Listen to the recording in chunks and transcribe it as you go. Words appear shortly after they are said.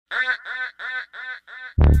Hey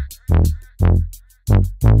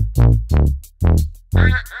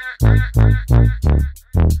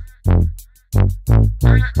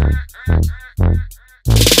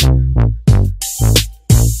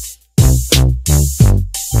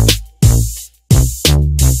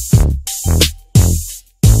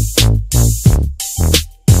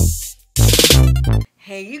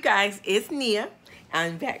you guys, it's Nia.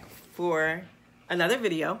 I'm back for another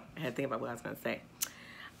video. I had to think about what I was going to say.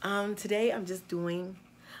 Today I'm just doing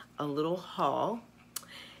a little haul,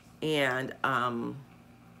 and I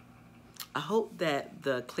hope that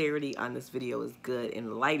the clarity on this video is good and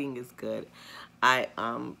the lighting is good.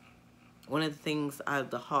 One of the things out of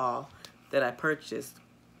the haul that I purchased,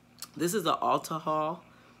 this is an Ulta haul,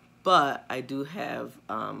 but I do have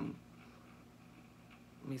let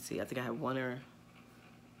me see, I think I have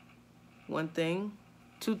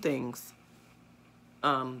two things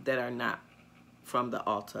that are not from the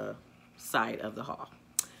Ulta side of the haul.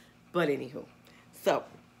 But anywho, so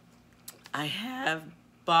I have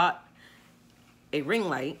bought a ring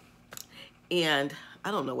light, and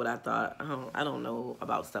I don't know what I thought. I don't know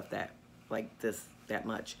about stuff that that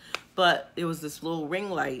much, but it was this little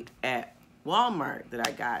ring light at Walmart that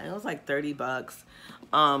I got, and it was like 30 bucks.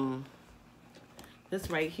 This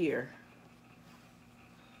right here.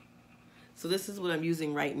 So this is what I'm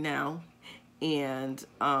using right now, and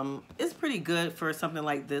it's pretty good for something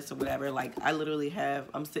like this or whatever. Like, I literally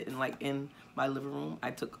I'm sitting like in my living room.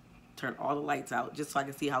 I turned all the lights out just so I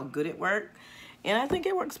can see how good it worked, and I think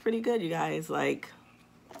it works pretty good, you guys. Like,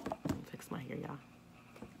 let me fix my hair, y'all.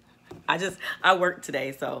 I worked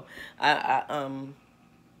today, so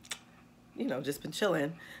you know, just been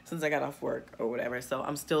chilling since I got off work or whatever. So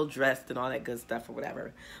I'm still dressed and all that good stuff or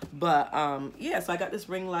whatever. But yeah, so I got this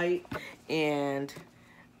ring light, and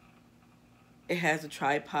it has a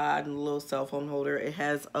tripod and a little cell phone holder. It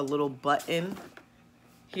has a little button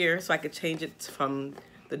here so I could change it from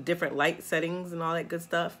the different light settings and all that good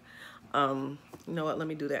stuff. You know what? Let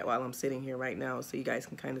me do that while I'm sitting here right now so you guys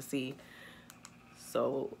can kind of see.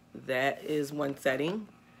 So that is one setting.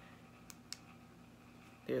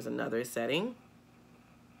 There's another setting,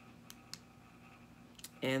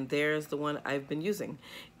 and there's the one I've been using.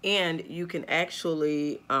 And you can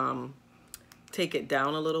actually take it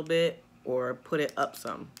down a little bit or put it up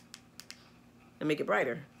some and make it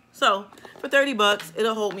brighter. So for 30 bucks,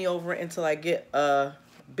 it'll hold me over until I get a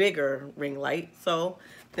bigger ring light. So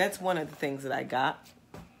that's one of the things that I got.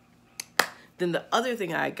 Then the other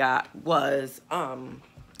thing I got was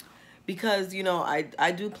because, you know,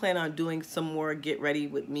 I do plan on doing some more get ready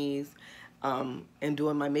with me's and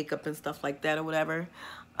doing my makeup and stuff like that or whatever.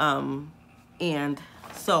 And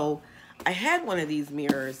so I had one of these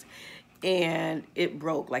mirrors, and it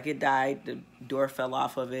broke. Like, it died. The door fell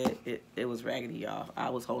off of it. It was raggedy, y'all. I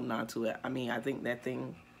was holding on to it. I mean, I think that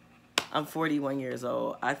thing, I'm 41 years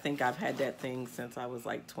old. I think I've had that thing since I was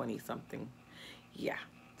like 20 something. Yeah.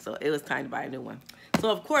 So it was time to buy a new one.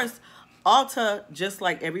 So of course, Ulta, just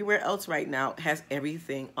like everywhere else right now, has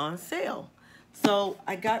everything on sale. So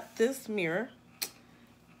I got this mirror.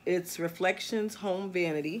 It's Reflections Home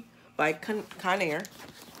Vanity by Conair.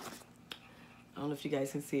 I don't know if you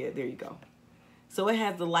guys can see it. There you go. So it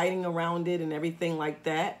has the lighting around it and everything like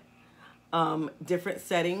that. Different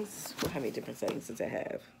settings. How many different settings does it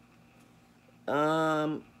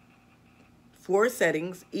have? 4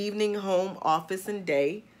 settings: evening, home, office, and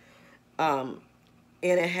day. And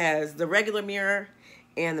it has the regular mirror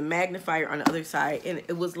and the magnifier on the other side. And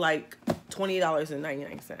it was like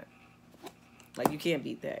 $20.99. Like, you can't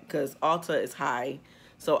beat that because Ulta is high.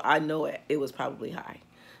 So I know it was probably high.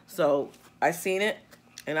 So I seen it,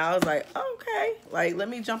 and I was like, okay, like, let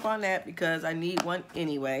me jump on that because I need one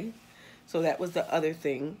anyway. So that was the other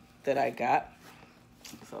thing that I got.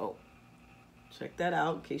 So check that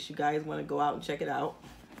out in case you guys want to go out and check it out.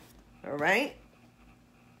 All right.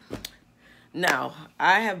 Now,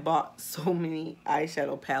 I have bought so many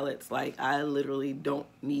eyeshadow palettes, like, I literally don't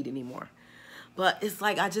need any more. But it's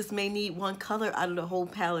like I just may need one color out of the whole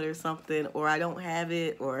palette or something, or I don't have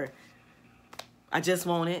it, or I just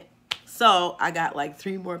want it. So I got like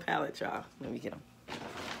 3 more palettes, y'all. Let me get them.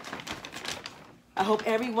 I hope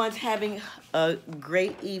everyone's having a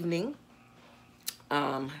great evening.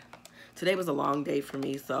 Today was a long day for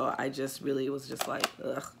me, so I just really was just like,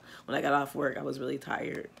 ugh. When I got off work, I was really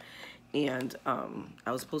tired. And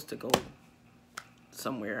I was supposed to go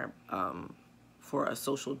somewhere for a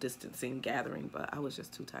social distancing gathering, but I was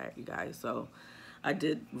just too tired, you guys. So I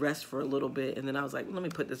did rest for a little bit, and then I was like, let me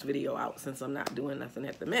put this video out since I'm not doing nothing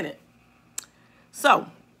at the minute. So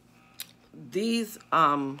these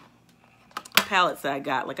palettes that I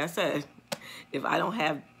got, like I said, if I don't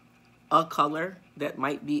have a color that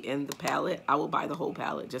might be in the palette, I will buy the whole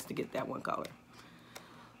palette just to get that one color.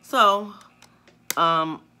 So,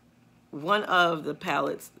 one of the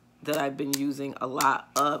palettes that I've been using a lot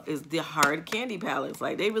of is the hard candy palettes.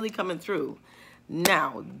 Like, they really coming through.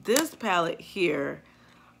 Now, this palette here,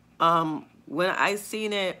 when I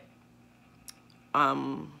seen it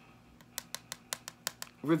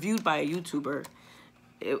reviewed by a YouTuber,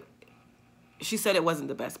 she said it wasn't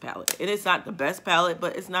the best palette. And it's not the best palette,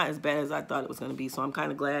 but it's not as bad as I thought it was going to be. So I'm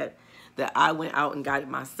kind of glad that I went out and got it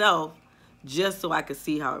myself just so I could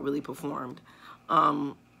see how it really performed.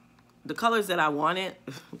 The colors that I wanted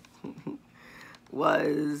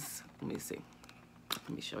was, let me see. Let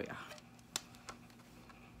me show y'all.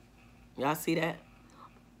 Y'all see that?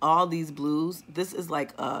 All these blues. This is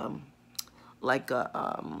like an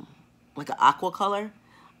aqua color.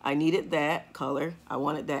 I needed that color. I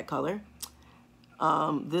wanted that color.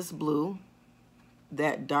 This blue,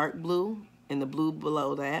 that dark blue, and the blue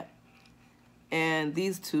below that, and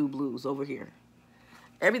these two blues over here.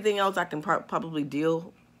 Everything else I can probably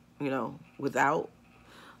deal, you know, without.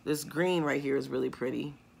 This green right here is really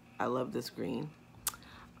pretty. I love this green.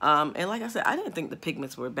 And like I said, I didn't think the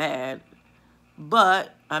pigments were bad,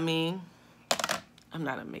 but I mean, I'm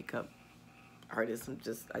not a makeup artist.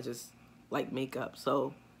 I just like makeup.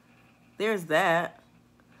 So there's that.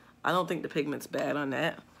 I don't think the pigment's bad on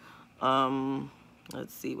that.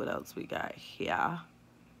 Let's see what else we got here.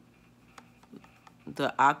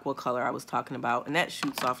 The aqua color I was talking about, and that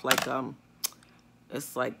shoots off like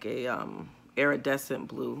it's like a iridescent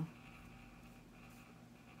blue.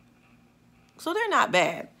 So they're not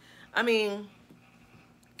bad. I mean,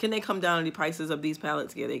 can they come down on the prices of these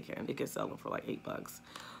palettes? Yeah, they can. They can sell them for like $8.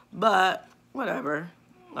 But whatever.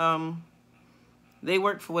 They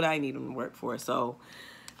work for what I need them to work for. So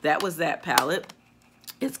that was that palette.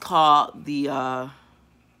 It's called the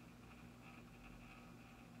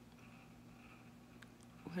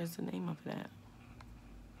where's the name of that?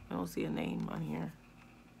 I don't see a name on here.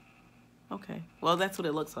 Okay, well, that's what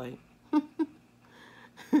it looks like.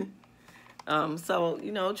 So,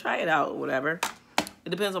 you know, try it out, whatever. It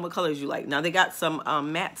depends on what colors you like. Now, they got some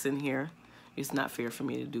mattes in here. It's not fair for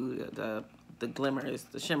me to do the glimmers,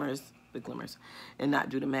 the shimmers, the glimmers, and not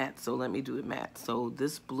do the matte. So let me do the matte. So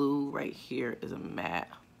this blue right here is a matte.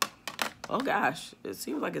 Oh, gosh. It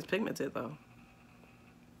seems like it's pigmented, though.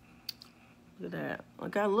 Look at that. I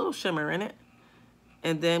got a little shimmer in it.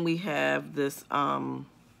 And then we have this,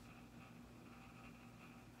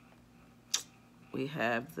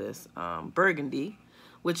 burgundy,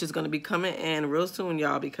 which is going to be coming in real soon,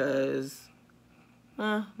 y'all, because,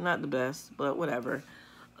 not the best, but whatever.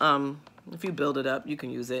 If you build it up, you can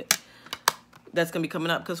use it. That's going to be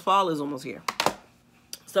coming up because fall is almost here.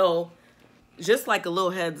 So, just like a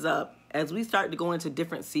little heads up, as we start to go into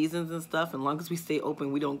different seasons and stuff, and long as we stay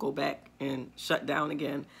open, we don't go back and shut down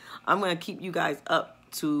again, I'm going to keep you guys up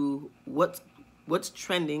to what's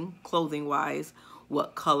trending clothing-wise,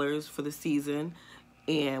 what colors for the season,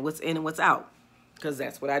 and what's in and what's out, because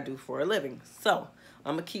that's what I do for a living. So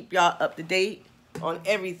I'm going to keep y'all up to date on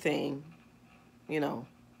everything, you know,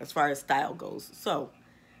 as far as style goes. So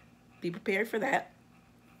be prepared for that.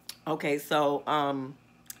 Okay, so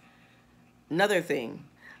another thing.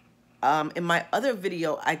 In my other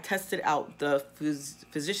video, I tested out the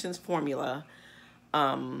Physicians Formula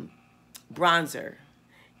bronzer.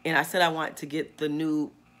 And I said I want to get the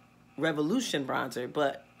new Revolution bronzer.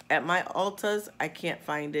 But at my Ultas, I can't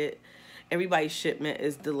find it. Everybody's shipment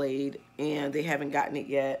is delayed. And they haven't gotten it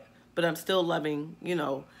yet. But I'm still loving, you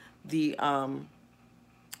know, the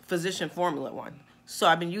Physician Formula one. So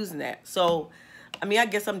I've been using that. So, I mean, I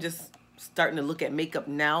guess I'm just starting to look at makeup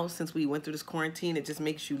now since we went through this quarantine. It just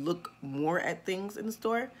makes you look more at things in the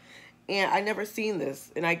store. And I never seen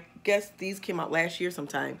this. And I guess these came out last year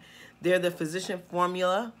sometime. They're the Physician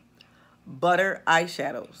Formula Butter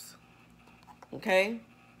Eyeshadows. Okay?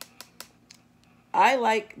 I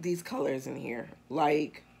like these colors in here.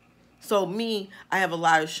 Like, so me, I have a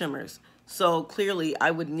lot of shimmers. So clearly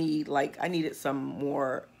I would need, like, I needed some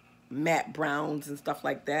more matte browns and stuff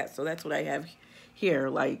like that. So that's what I have here.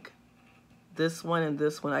 Like, this one and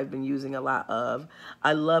this one I've been using a lot of.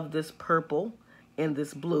 I love this purple and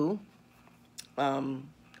this blue.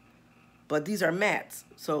 But these are mattes.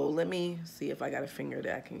 So let me see if I got a finger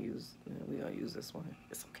that I can use. We're going to use this one.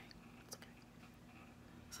 It's okay. It's okay.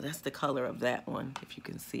 So that's the color of that one, if you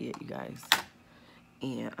can see it, you guys.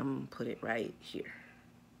 And I'm going to put it right here.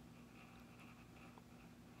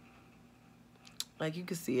 Like, you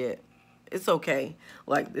can see it. It's okay.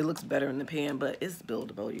 Like, it looks better in the pan, but it's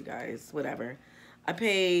buildable, you guys. Whatever. I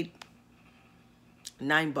paid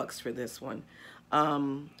 $9 for this one.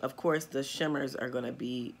 Of course, the shimmers are going to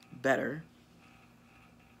be better.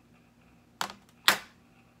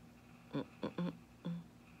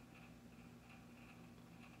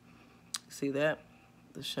 See that?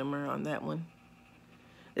 The shimmer on that one.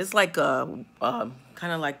 It's like a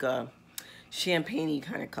kind of like a champagne-y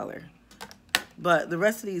kind of color. But the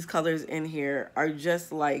rest of these colors in here are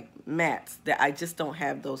just like mattes that I just don't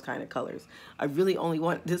have those kind of colors. I really only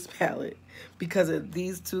want this palette because of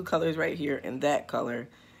these two colors right here and that color,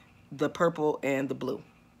 the purple and the blue.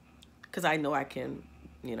 Because I know I can,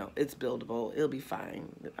 you know, it's buildable. It'll be fine.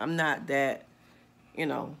 I'm not that, you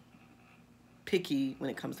know, picky when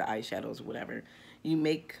it comes to eyeshadows or whatever. You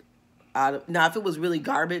make out of, now if it was really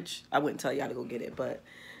garbage, I wouldn't tell y'all to go get it, but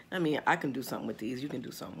I mean, I can do something with these. You can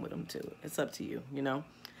do something with them too. It's up to you, you know.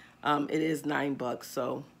 It is $9,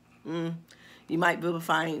 so you might be able to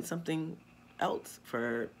find something else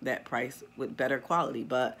for that price with better quality.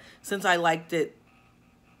 But since I liked it,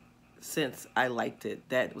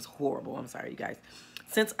 that was horrible. I'm sorry, you guys.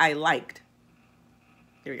 Here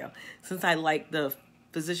we go. Since I liked the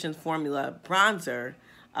Physicians Formula bronzer,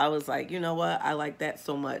 I was like, you know what? I like that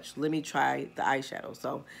so much. Let me try the eyeshadow.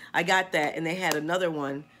 So I got that, and they had another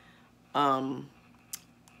one, another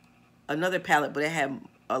palette, but it had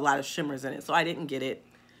a lot of shimmers in it, so I didn't get it.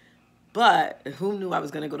 But who knew I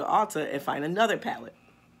was going to go to Ulta and find another palette?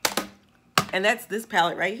 And that's this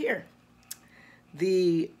palette right here.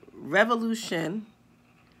 The Revolution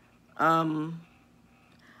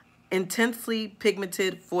Intensely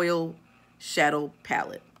Pigmented Foil Shadow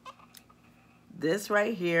Palette. This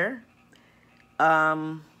right here,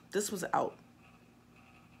 this was out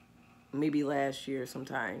maybe last year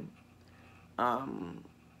sometime. And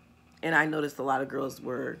I noticed a lot of girls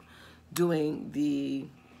were doing the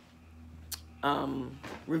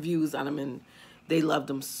reviews on them, and they loved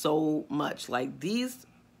them so much. Like these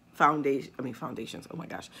foundations, oh my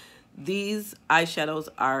gosh. These eyeshadows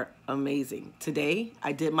are amazing. Today,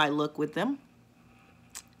 I did my look with them.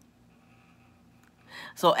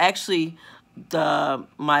 So actually,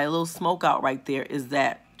 my little smoke out right there is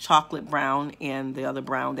that chocolate brown and the other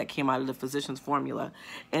brown that came out of the Physicians Formula.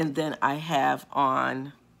 And then I have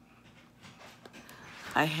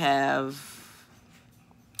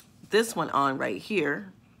this one on right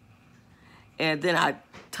here. And then I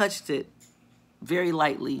touched it very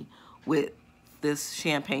lightly with this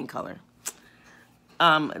champagne color.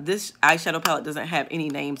 This eyeshadow palette doesn't have any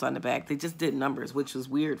names on the back. They just did numbers, which was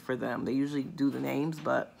weird for them. They usually do the names,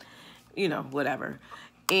 but you know, whatever.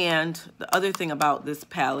 And the other thing about this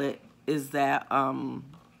palette is that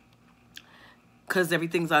because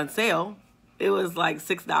everything's on sale, it was like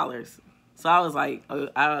 $6. So I was like,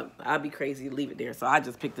 oh, I'd be crazy to leave it there. So I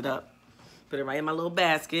just picked it up, put it right in my little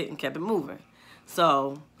basket, and kept it moving.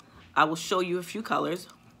 So I will show you a few colors.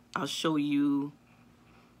 I'll show you.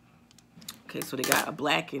 Okay, so they got a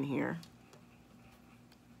black in here.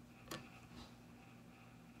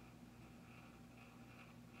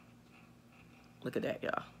 Look at that,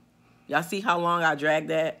 y'all. Y'all see how long I dragged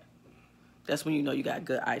that? That's when you know you got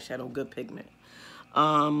good eyeshadow, good pigment.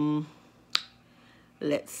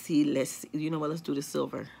 Let's see. You know what? Let's do the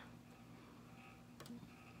silver.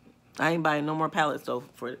 I ain't buying no more palettes, though,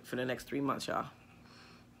 for the next 3 months, y'all.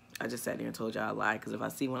 I just sat there and told y'all I lied, because if I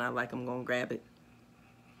see one I like, I'm going to grab it.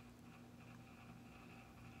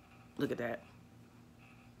 Look at that.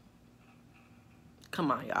 Come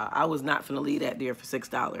on, y'all. I was not finna leave that there for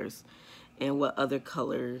 $6. And what other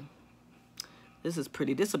color? This is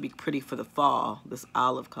pretty. This will be pretty for the fall, this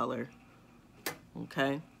olive color.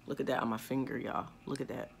 Okay. Look at that on my finger, y'all. Look at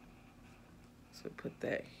that. So put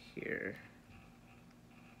that here.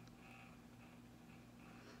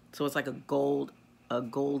 So it's like a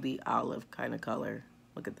goldy olive kind of color.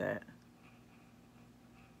 Look at that.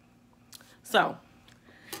 So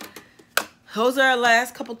those are our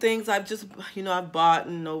last couple things I've just, you know, I've bought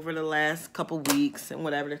over the last couple weeks and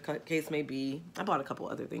whatever the case may be. I bought a couple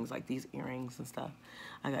other things like these earrings and stuff.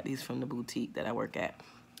 I got these from the boutique that I work at,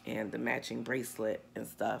 and the matching bracelet and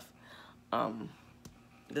stuff.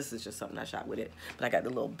 This is just something I shot with it. But I got the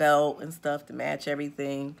little belt and stuff to match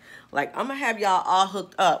everything. Like, I'm going to have y'all all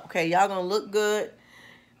hooked up, okay? Y'all going to look good.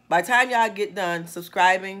 By the time y'all get done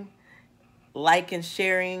subscribing, liking,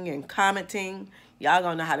 sharing, and commenting, y'all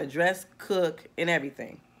gonna know how to dress, cook, and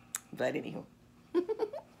everything. But anywho,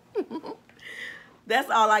 that's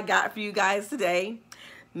all I got for you guys today.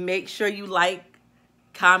 Make sure you like,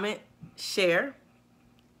 comment, share,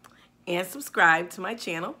 and subscribe to my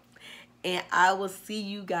channel. And I will see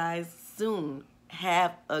you guys soon.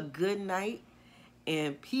 Have a good night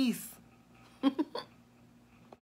and peace.